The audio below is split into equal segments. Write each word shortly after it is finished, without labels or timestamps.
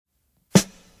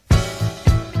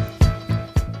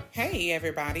Hey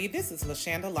everybody, this is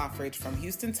LaShanda Loffridge from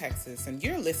Houston, Texas, and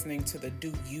you're listening to the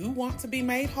Do You Want to Be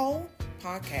Made Whole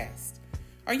podcast.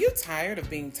 Are you tired of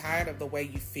being tired of the way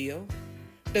you feel?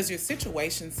 Does your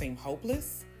situation seem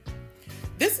hopeless?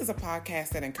 This is a podcast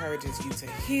that encourages you to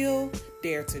heal,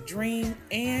 dare to dream,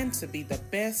 and to be the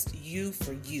best you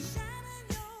for you.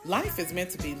 Life is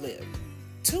meant to be lived.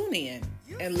 Tune in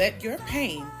and let your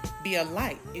pain be a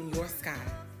light in your sky.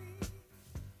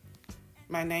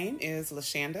 My name is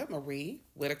LaShanda Marie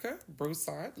Whitaker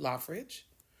Broussard Loffridge.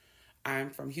 I'm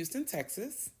from Houston,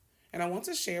 Texas, and I want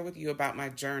to share with you about my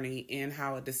journey in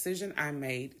how a decision I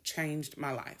made changed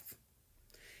my life.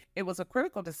 It was a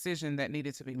critical decision that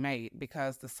needed to be made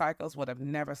because the cycles would have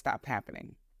never stopped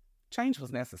happening. Change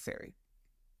was necessary.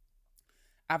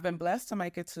 I've been blessed to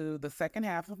make it to the second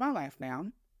half of my life now.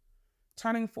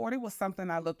 Turning 40 was something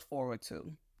I looked forward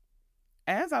to.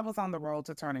 As I was on the road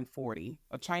to turning 40,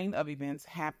 a chain of events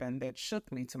happened that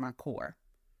shook me to my core.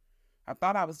 I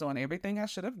thought I was doing everything I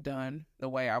should have done the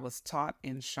way I was taught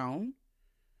and shown.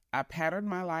 I patterned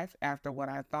my life after what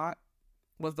I thought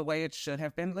was the way it should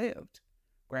have been lived.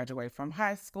 Graduate from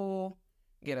high school,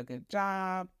 get a good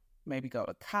job, maybe go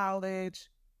to college,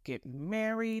 get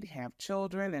married, have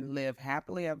children, and live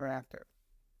happily ever after.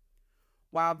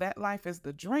 While that life is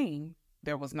the dream,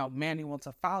 there was no manual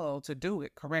to follow to do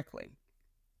it correctly.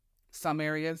 Some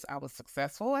areas I was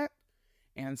successful at,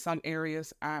 and some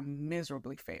areas I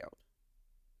miserably failed.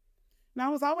 Now,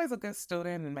 I was always a good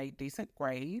student and made decent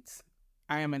grades.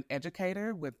 I am an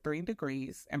educator with 3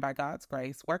 degrees, and by God's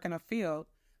grace, work in a field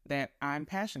that I'm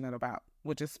passionate about,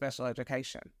 which is special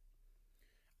education.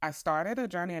 I started a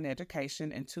journey in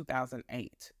education in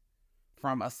 2008.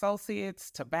 From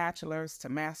associates to bachelors to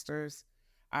masters,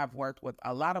 I've worked with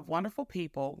a lot of wonderful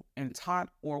people and taught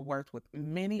or worked with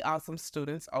many awesome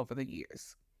students over the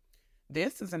years.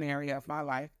 This is an area of my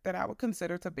life that I would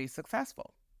consider to be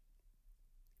successful.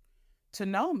 To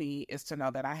know me is to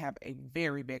know that I have a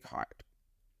very big heart.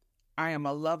 I am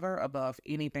a lover above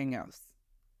anything else.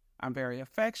 I'm very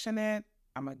affectionate,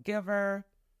 I'm a giver,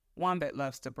 one that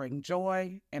loves to bring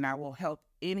joy, and I will help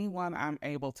anyone I'm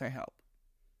able to help.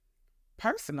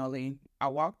 Personally, I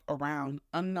walked around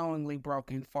unknowingly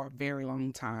broken for a very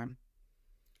long time.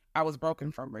 I was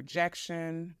broken from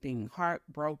rejection, being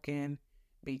heartbroken,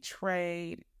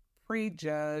 betrayed,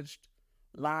 prejudged,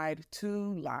 lied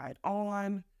to, lied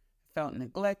on, felt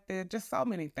neglected, just so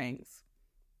many things.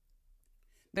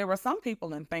 There were some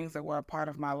people and things that were a part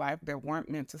of my life that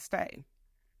weren't meant to stay.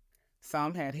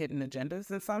 Some had hidden agendas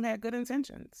and some had good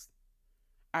intentions.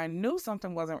 I knew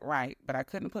something wasn't right, but I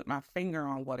couldn't put my finger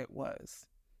on what it was.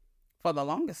 For the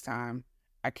longest time,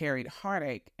 I carried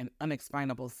heartache and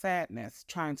unexplainable sadness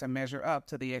trying to measure up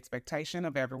to the expectation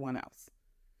of everyone else.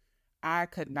 I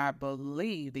could not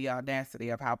believe the audacity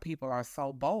of how people are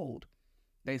so bold.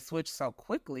 They switch so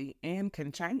quickly and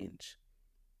can change.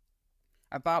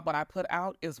 I thought what I put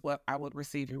out is what I would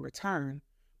receive in return,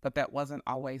 but that wasn't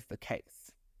always the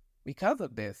case. Because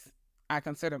of this, I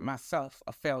considered myself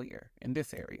a failure in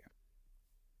this area.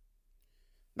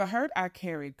 The hurt I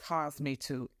carried caused me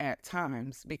to, at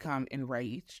times, become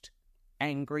enraged,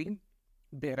 angry,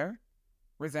 bitter,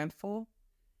 resentful,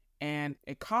 and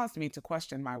it caused me to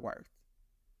question my worth.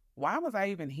 Why was I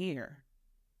even here?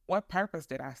 What purpose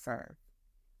did I serve?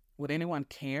 Would anyone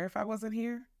care if I wasn't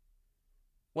here?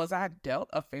 Was I dealt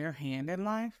a fair hand in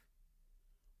life?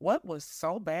 What was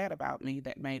so bad about me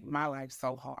that made my life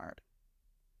so hard?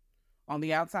 On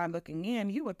the outside looking in,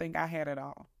 you would think I had it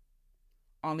all.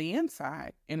 On the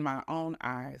inside, in my own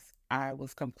eyes, I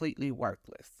was completely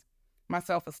worthless. My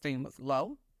self-esteem was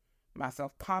low, my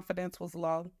self-confidence was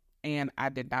low, and I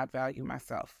did not value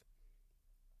myself.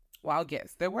 While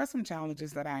yes, there were some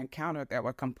challenges that I encountered that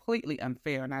were completely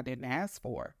unfair and I didn't ask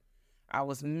for, I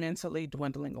was mentally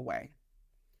dwindling away.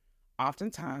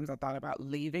 Oftentimes, I thought about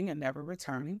leaving and never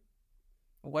returning.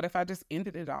 What if I just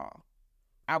ended it all?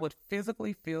 I would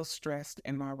physically feel stressed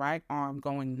and my right arm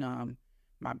going numb,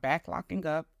 my back locking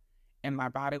up, and my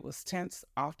body was tense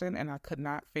often, and I could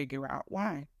not figure out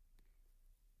why.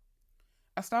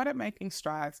 I started making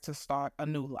strides to start a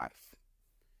new life.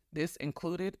 This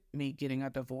included me getting a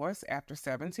divorce after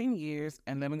 17 years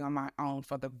and living on my own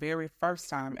for the very first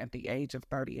time at the age of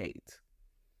 38.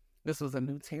 This was a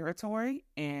new territory,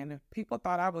 and people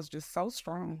thought I was just so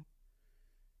strong.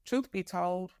 Truth be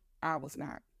told, I was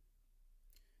not.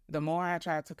 The more I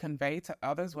tried to convey to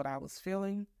others what I was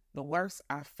feeling, the worse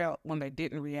I felt when they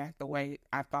didn't react the way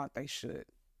I thought they should.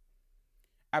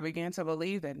 I began to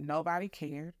believe that nobody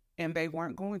cared, and they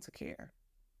weren't going to care.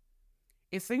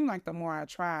 It seemed like the more I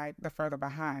tried, the further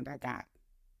behind I got.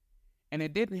 And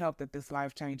it didn't help that this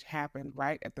life change happened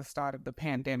right at the start of the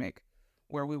pandemic,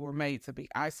 where we were made to be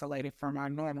isolated from our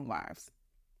normal lives.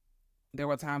 There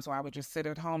were times where I would just sit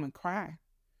at home and cry.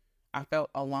 I felt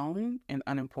alone and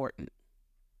unimportant.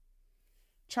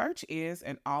 Church is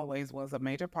and always was a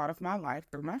major part of my life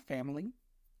through my family.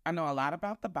 I know a lot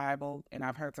about the Bible, and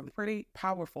I've heard some pretty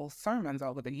powerful sermons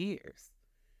over the years,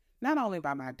 not only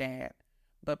by my dad,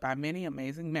 but by many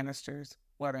amazing ministers,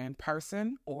 whether in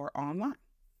person or online.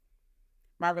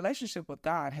 My relationship with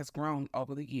God has grown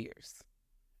over the years.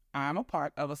 I'm a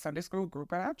part of a Sunday school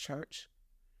group at our church,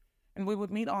 and we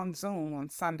would meet on Zoom on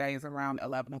Sundays around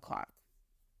 11 o'clock.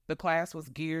 The class was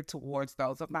geared towards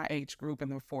those of my age group in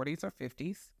their 40s or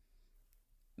 50s.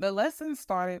 The lessons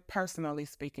started personally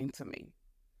speaking to me.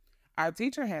 Our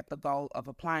teacher had the goal of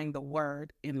applying the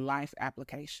word in life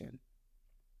application.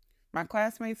 My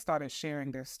classmates started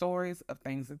sharing their stories of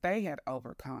things that they had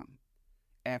overcome.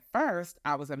 At first,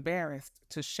 I was embarrassed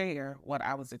to share what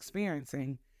I was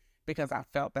experiencing because I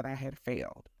felt that I had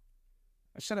failed.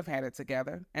 I should have had it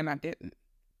together, and I didn't.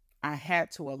 I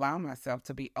had to allow myself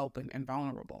to be open and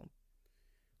vulnerable.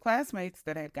 Classmates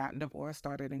that had gotten divorced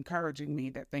started encouraging me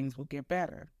that things would get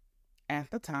better.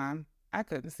 At the time, I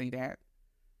couldn't see that.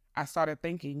 I started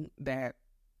thinking that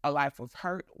a life of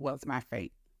hurt was my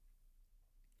fate.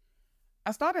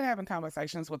 I started having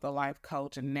conversations with a life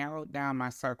coach and narrowed down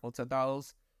my circle to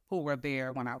those who were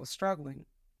there when I was struggling.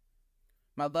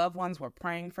 My loved ones were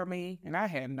praying for me, and I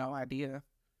had no idea.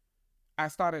 I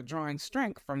started drawing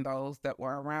strength from those that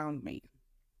were around me.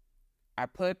 I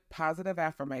put positive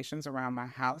affirmations around my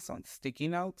house on sticky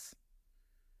notes.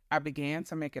 I began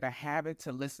to make it a habit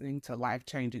to listening to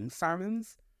life-changing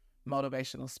sermons,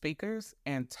 motivational speakers,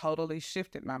 and totally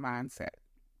shifted my mindset.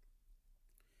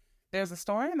 There's a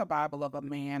story in the Bible of a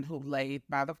man who laid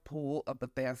by the pool of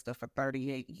Bethesda for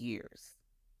 38 years.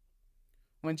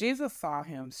 When Jesus saw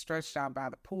him stretched out by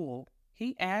the pool,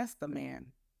 he asked the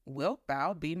man, "Wilt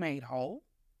thou be made whole?"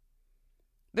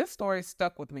 This story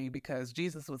stuck with me because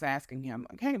Jesus was asking him,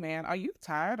 "Hey man, are you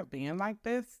tired of being like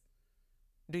this?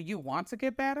 Do you want to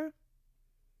get better?"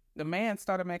 The man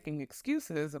started making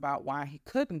excuses about why he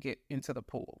couldn't get into the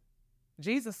pool.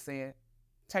 Jesus said,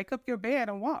 "Take up your bed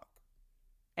and walk."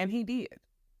 And he did.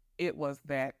 It was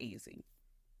that easy.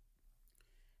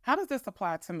 How does this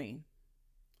apply to me?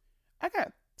 I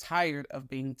got tired of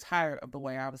being tired of the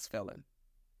way I was feeling.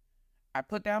 I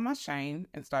put down my shame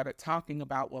and started talking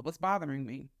about what was bothering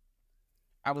me.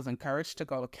 I was encouraged to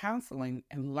go to counseling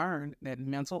and learn that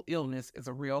mental illness is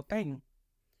a real thing.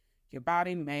 Your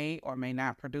body may or may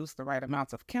not produce the right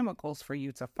amounts of chemicals for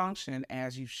you to function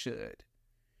as you should.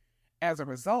 As a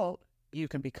result, you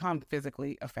can become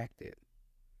physically affected.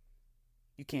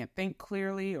 You can't think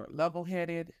clearly or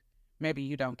level-headed. Maybe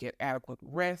you don't get adequate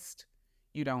rest.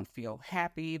 You don't feel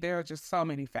happy. There are just so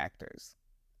many factors.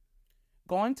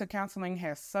 Going to counseling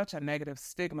has such a negative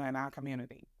stigma in our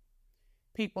community.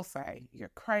 People say, "You're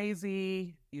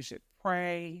crazy, you should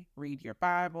pray, read your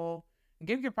Bible,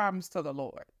 give your problems to the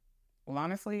Lord." Well,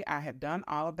 honestly, I had done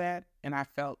all of that and I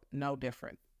felt no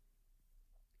different.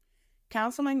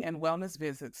 Counseling and wellness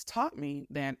visits taught me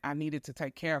that I needed to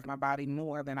take care of my body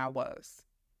more than I was.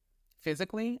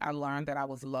 Physically, I learned that I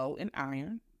was low in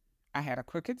iron, I had a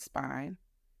crooked spine,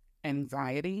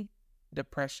 anxiety,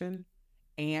 depression,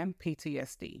 and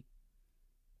PTSD.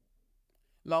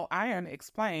 Low iron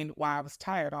explained why I was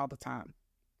tired all the time.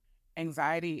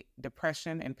 Anxiety,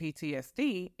 depression, and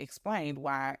PTSD explained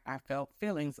why I felt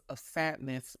feelings of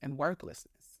sadness and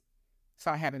worthlessness.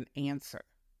 So I had an answer.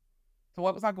 So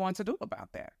what was I going to do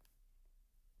about that?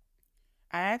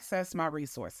 I accessed my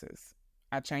resources.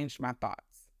 I changed my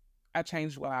thoughts. I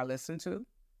changed what I listened to.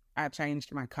 I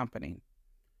changed my company.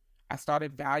 I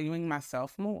started valuing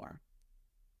myself more.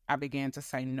 I began to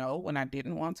say no when I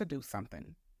didn't want to do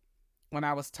something. When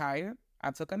I was tired,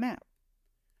 I took a nap.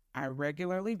 I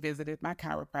regularly visited my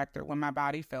chiropractor when my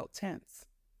body felt tense.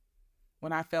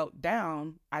 When I felt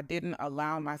down, I didn't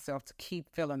allow myself to keep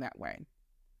feeling that way.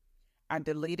 I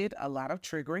deleted a lot of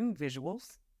triggering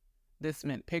visuals. This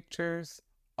meant pictures,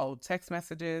 old text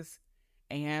messages,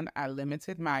 and I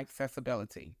limited my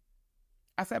accessibility.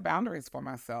 I set boundaries for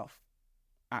myself.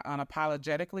 I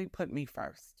unapologetically put me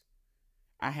first.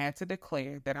 I had to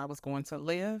declare that I was going to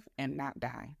live and not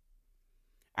die.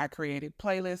 I created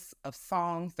playlists of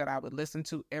songs that I would listen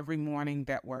to every morning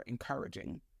that were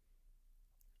encouraging.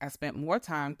 I spent more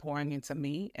time pouring into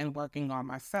me and working on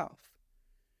myself.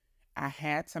 I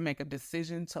had to make a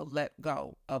decision to let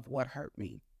go of what hurt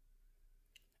me.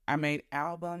 I made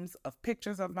albums of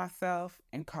pictures of myself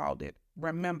and called it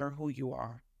 "Remember Who You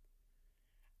Are."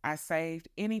 I saved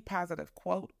any positive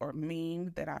quote or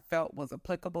meme that I felt was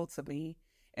applicable to me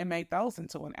and made those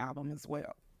into an album as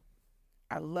well.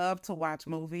 I love to watch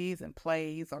movies and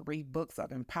plays or read books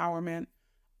of empowerment,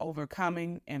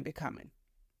 overcoming, and becoming.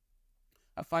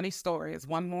 A funny story is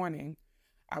one morning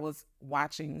I was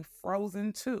watching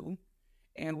Frozen 2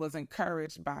 and was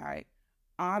encouraged by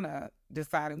Anna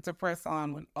deciding to press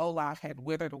on when Olaf had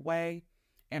withered away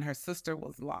and her sister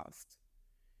was lost.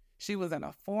 She was in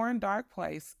a foreign dark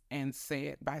place and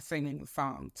said by singing the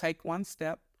song, "Take one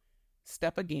step,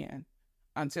 step again,"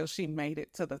 until she made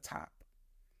it to the top.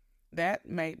 That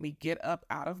made me get up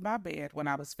out of my bed when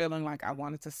I was feeling like I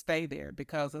wanted to stay there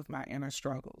because of my inner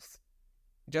struggles,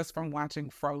 just from watching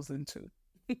Frozen 2.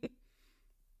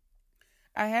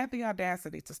 I had the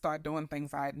audacity to start doing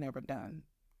things I had never done.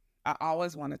 I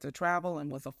always wanted to travel and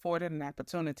was afforded an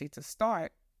opportunity to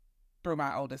start through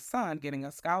my oldest son getting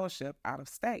a scholarship out of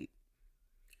state.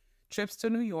 Trips to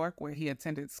New York, where he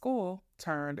attended school,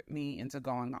 turned me into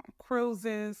going on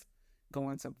cruises,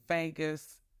 going to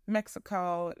Vegas,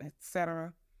 Mexico,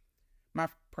 etc. My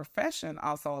profession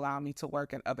also allowed me to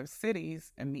work in other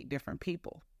cities and meet different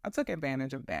people. I took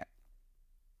advantage of that.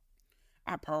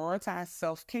 I prioritized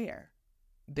self-care.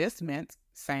 This meant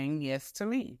saying yes to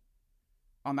me.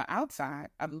 On the outside,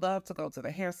 I'd love to go to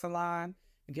the hair salon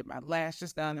and get my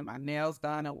lashes done and my nails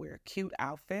done and wear a cute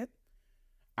outfit.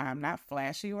 I'm not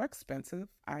flashy or expensive.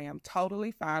 I am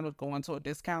totally fine with going to a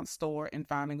discount store and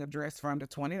finding a dress for under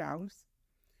 $20.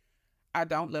 I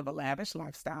don't live a lavish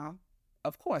lifestyle.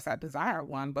 Of course, I desire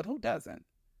one, but who doesn't?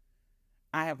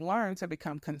 I have learned to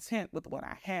become content with what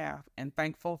I have and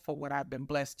thankful for what I've been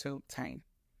blessed to obtain.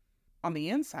 On the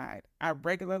inside, I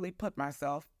regularly put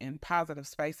myself in positive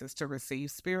spaces to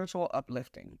receive spiritual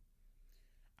uplifting.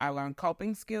 I learned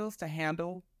coping skills to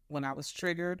handle when I was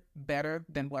triggered better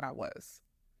than what I was.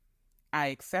 I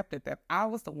accepted that I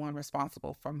was the one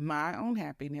responsible for my own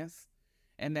happiness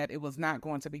and that it was not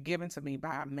going to be given to me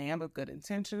by a man with good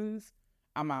intentions,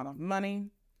 amount of money,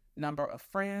 number of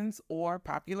friends, or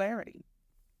popularity.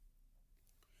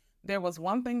 There was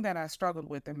one thing that I struggled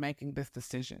with in making this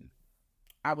decision.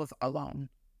 I was alone.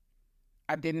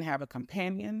 I didn't have a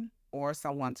companion or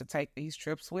someone to take these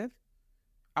trips with.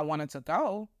 I wanted to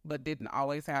go, but didn't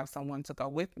always have someone to go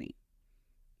with me,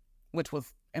 which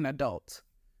was an adult,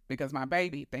 because my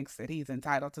baby thinks that he's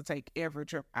entitled to take every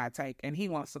trip I take, and he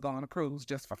wants to go on a cruise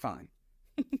just for fun.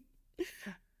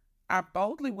 I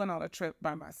boldly went on a trip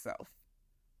by myself.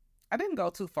 I didn't go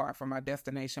too far from my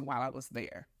destination while I was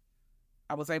there.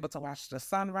 I was able to watch the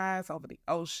sunrise over the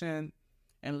ocean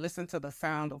and listen to the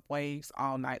sound of waves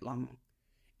all night long.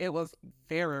 It was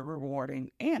very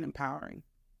rewarding and empowering.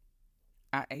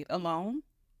 I ate alone,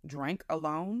 drank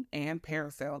alone, and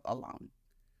parasailed alone.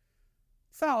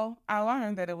 So I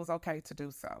learned that it was okay to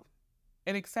do so.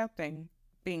 In accepting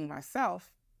being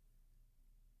myself,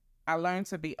 I learned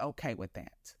to be okay with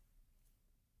that.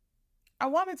 I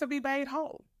wanted to be made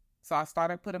whole, so I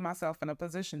started putting myself in a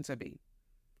position to be.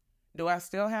 Do I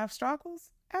still have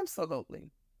struggles?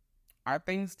 Absolutely. Are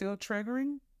things still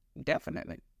triggering?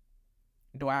 Definitely.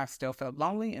 Do I still feel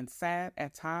lonely and sad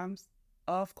at times?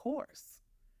 Of course.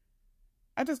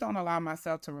 I just don't allow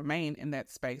myself to remain in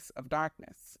that space of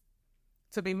darkness.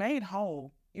 To be made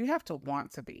whole, you have to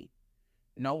want to be.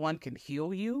 No one can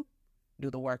heal you, do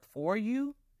the work for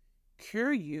you,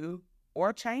 cure you,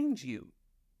 or change you.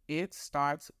 It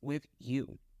starts with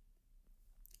you.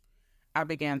 I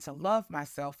began to love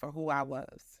myself for who I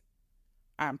was.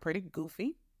 I'm pretty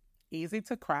goofy, easy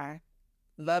to cry,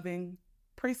 loving,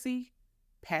 prissy,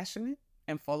 passionate,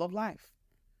 and full of life.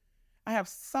 I have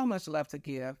so much love to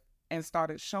give and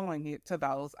started showing it to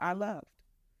those I loved.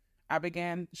 I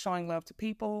began showing love to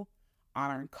people,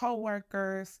 honoring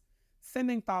coworkers,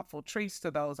 sending thoughtful treats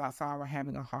to those I saw were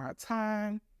having a hard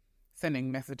time, sending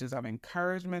messages of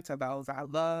encouragement to those I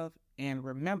love, and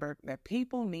remembered that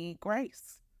people need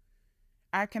grace.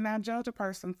 I cannot judge a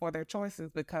person for their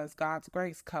choices because God's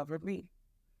grace covered me.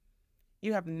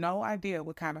 You have no idea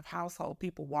what kind of household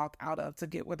people walk out of to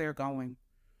get where they're going,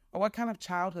 or what kind of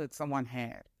childhood someone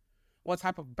had, what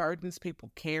type of burdens people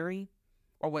carry,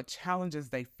 or what challenges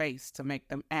they face to make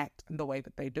them act the way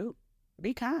that they do.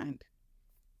 Be kind.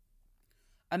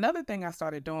 Another thing I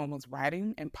started doing was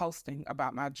writing and posting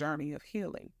about my journey of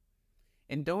healing.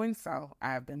 In doing so,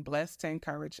 I have been blessed to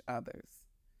encourage others.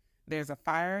 There's a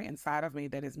fire inside of me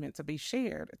that is meant to be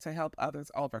shared to help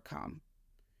others overcome.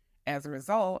 As a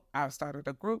result, I've started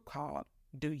a group called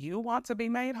Do You Want to Be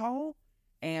Made Whole?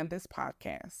 And this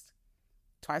podcast.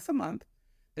 Twice a month,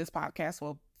 this podcast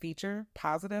will feature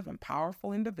positive and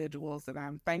powerful individuals that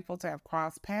I'm thankful to have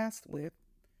crossed paths with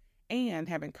and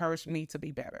have encouraged me to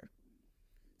be better.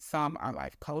 Some are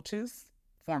life coaches,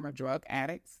 former drug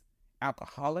addicts,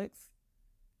 alcoholics,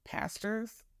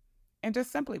 pastors, and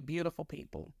just simply beautiful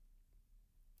people.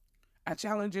 I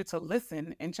challenge you to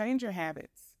listen and change your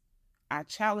habits. I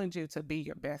challenge you to be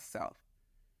your best self.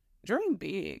 Dream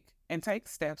big and take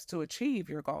steps to achieve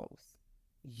your goals.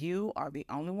 You are the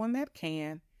only one that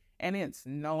can, and it's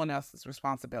no one else's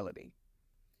responsibility.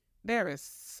 There is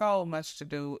so much to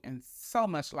do and so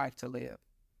much life to live.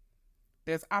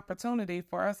 There's opportunity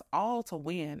for us all to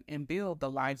win and build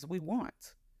the lives we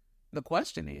want. The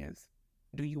question is,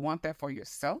 do you want that for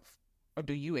yourself, or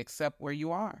do you accept where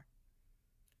you are?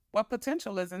 What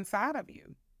potential is inside of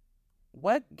you?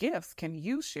 What gifts can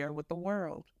you share with the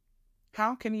world?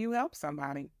 How can you help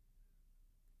somebody?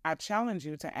 I challenge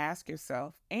you to ask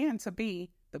yourself and to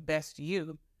be the best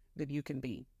you that you can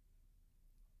be.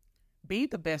 Be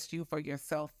the best you for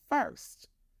yourself first.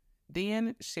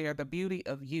 Then share the beauty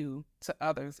of you to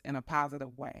others in a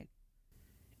positive way.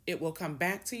 It will come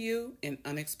back to you in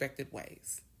unexpected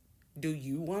ways. Do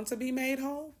you want to be made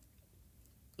whole?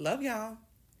 Love y'all.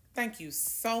 Thank you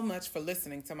so much for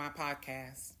listening to my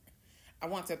podcast. I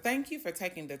want to thank you for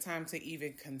taking the time to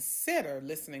even consider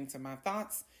listening to my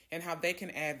thoughts and how they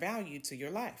can add value to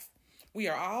your life. We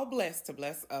are all blessed to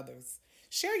bless others.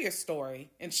 Share your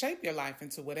story and shape your life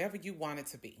into whatever you want it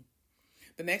to be.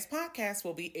 The next podcast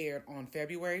will be aired on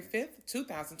February 5th,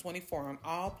 2024 on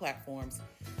all platforms: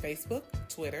 Facebook,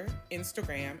 Twitter,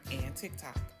 Instagram, and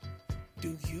TikTok.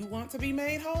 Do you want to be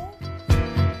made whole?